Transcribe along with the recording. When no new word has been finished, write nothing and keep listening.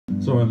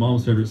It's one of my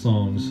mom's favorite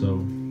songs, so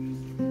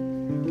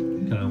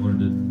kind of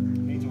learned it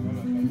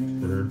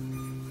for her.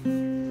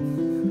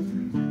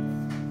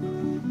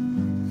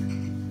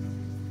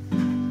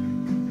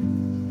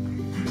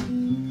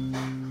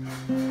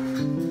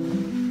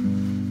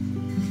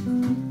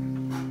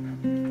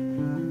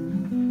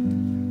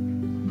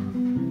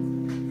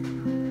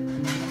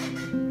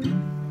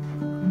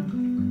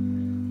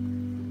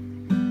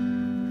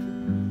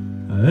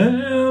 I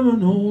am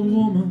an old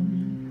woman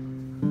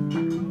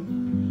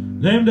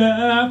named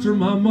after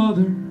my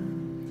mother.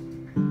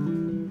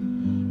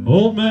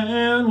 Old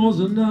man was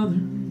another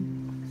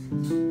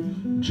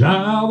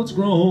child that's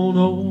grown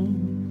old.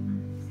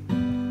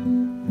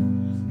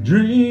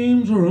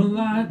 Dreams were a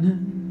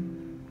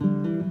lightning,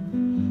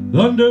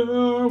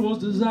 thunder was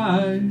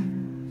desire.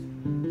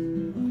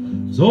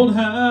 His old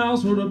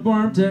house would have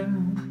burnt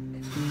down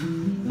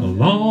a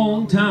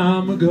long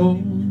time ago.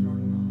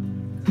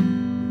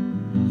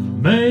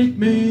 Make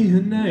me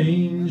an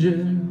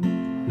angel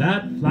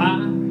that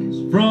flies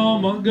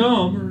from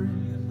Montgomery.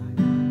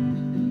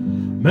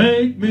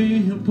 Make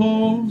me a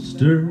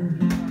poster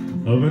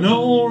of an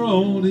old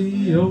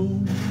rodeo.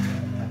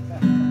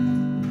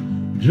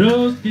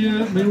 Just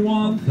give me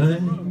one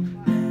thing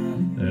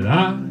that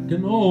I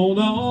can hold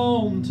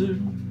on to.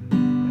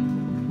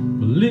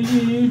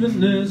 Believing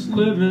this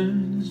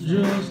living is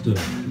just a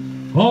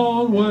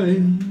hard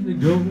way to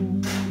go.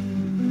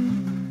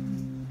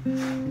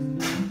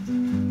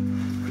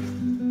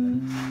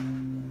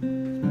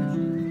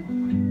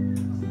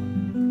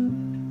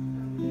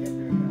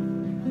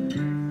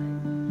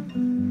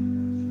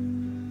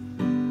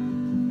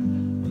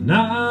 When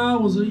I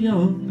was a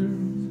young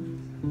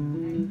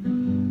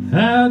girl,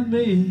 had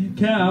me a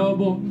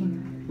cowboy.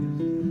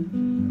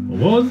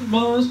 Wasn't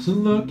much to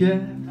look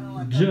at,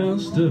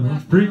 just a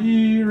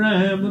free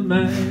rambling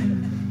man.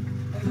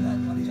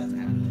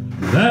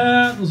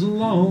 That was a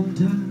long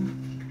time.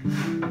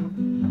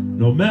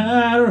 No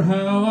matter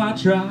how I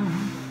try,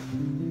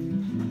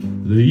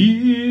 the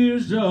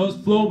years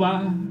just flow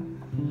by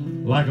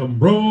like a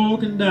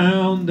broken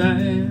down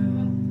dam.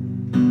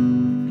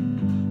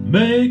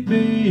 Make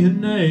me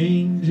an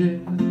angel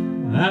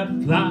that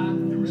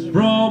flies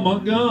from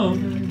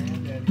Montgomery.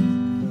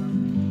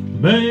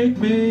 Make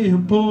me a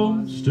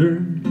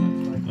poster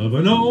of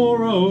an old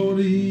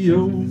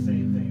rodeo.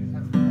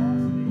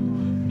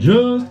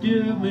 Just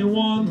give me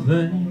one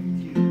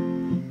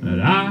thing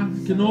that I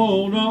can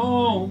hold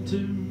on to.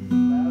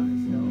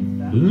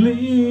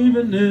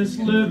 Believing this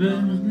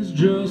living is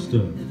just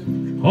a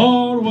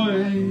hard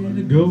way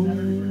to go.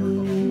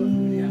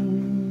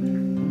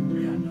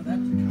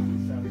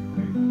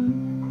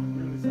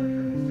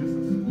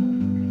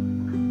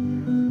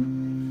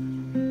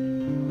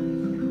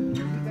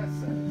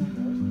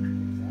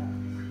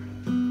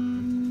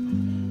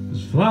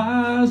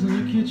 Flies in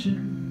the kitchen,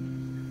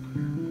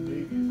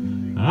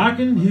 I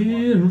can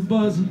hear them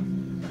buzzing.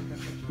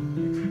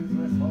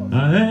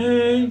 I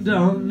ain't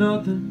done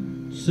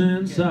nothing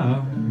since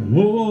I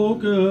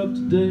woke up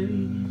today.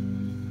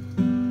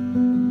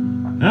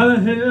 How the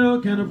hell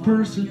can a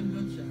person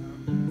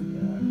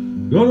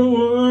go to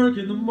work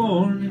in the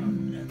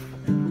morning,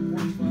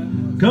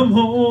 come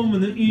home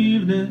in the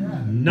evening,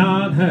 and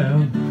not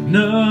have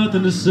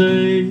nothing to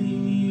say?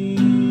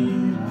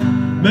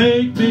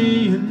 Make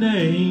me an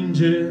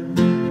angel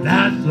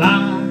that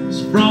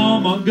flies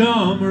from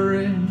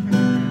Montgomery.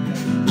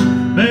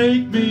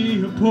 Make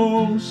me a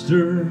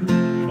poster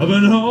of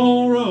an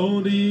old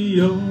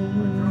rodeo.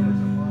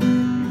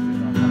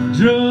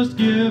 Just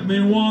give me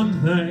one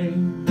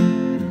thing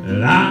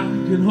that I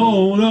can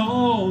hold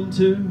on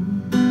to.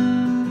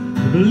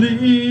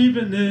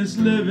 Believing this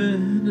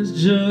living is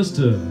just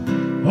a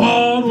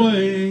hard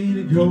way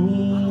to go.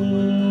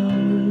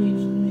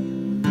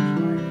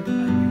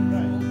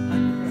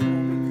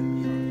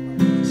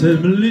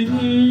 Said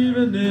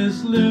believing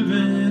this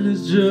living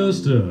is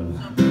just a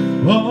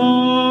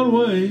hard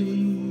way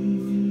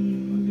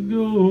to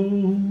go.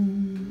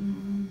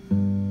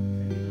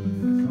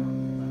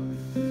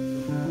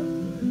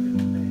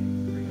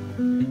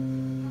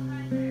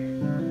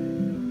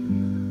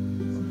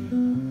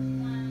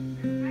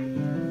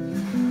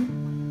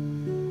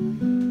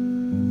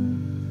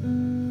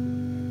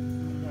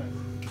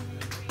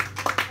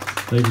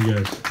 Thank you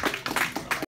guys.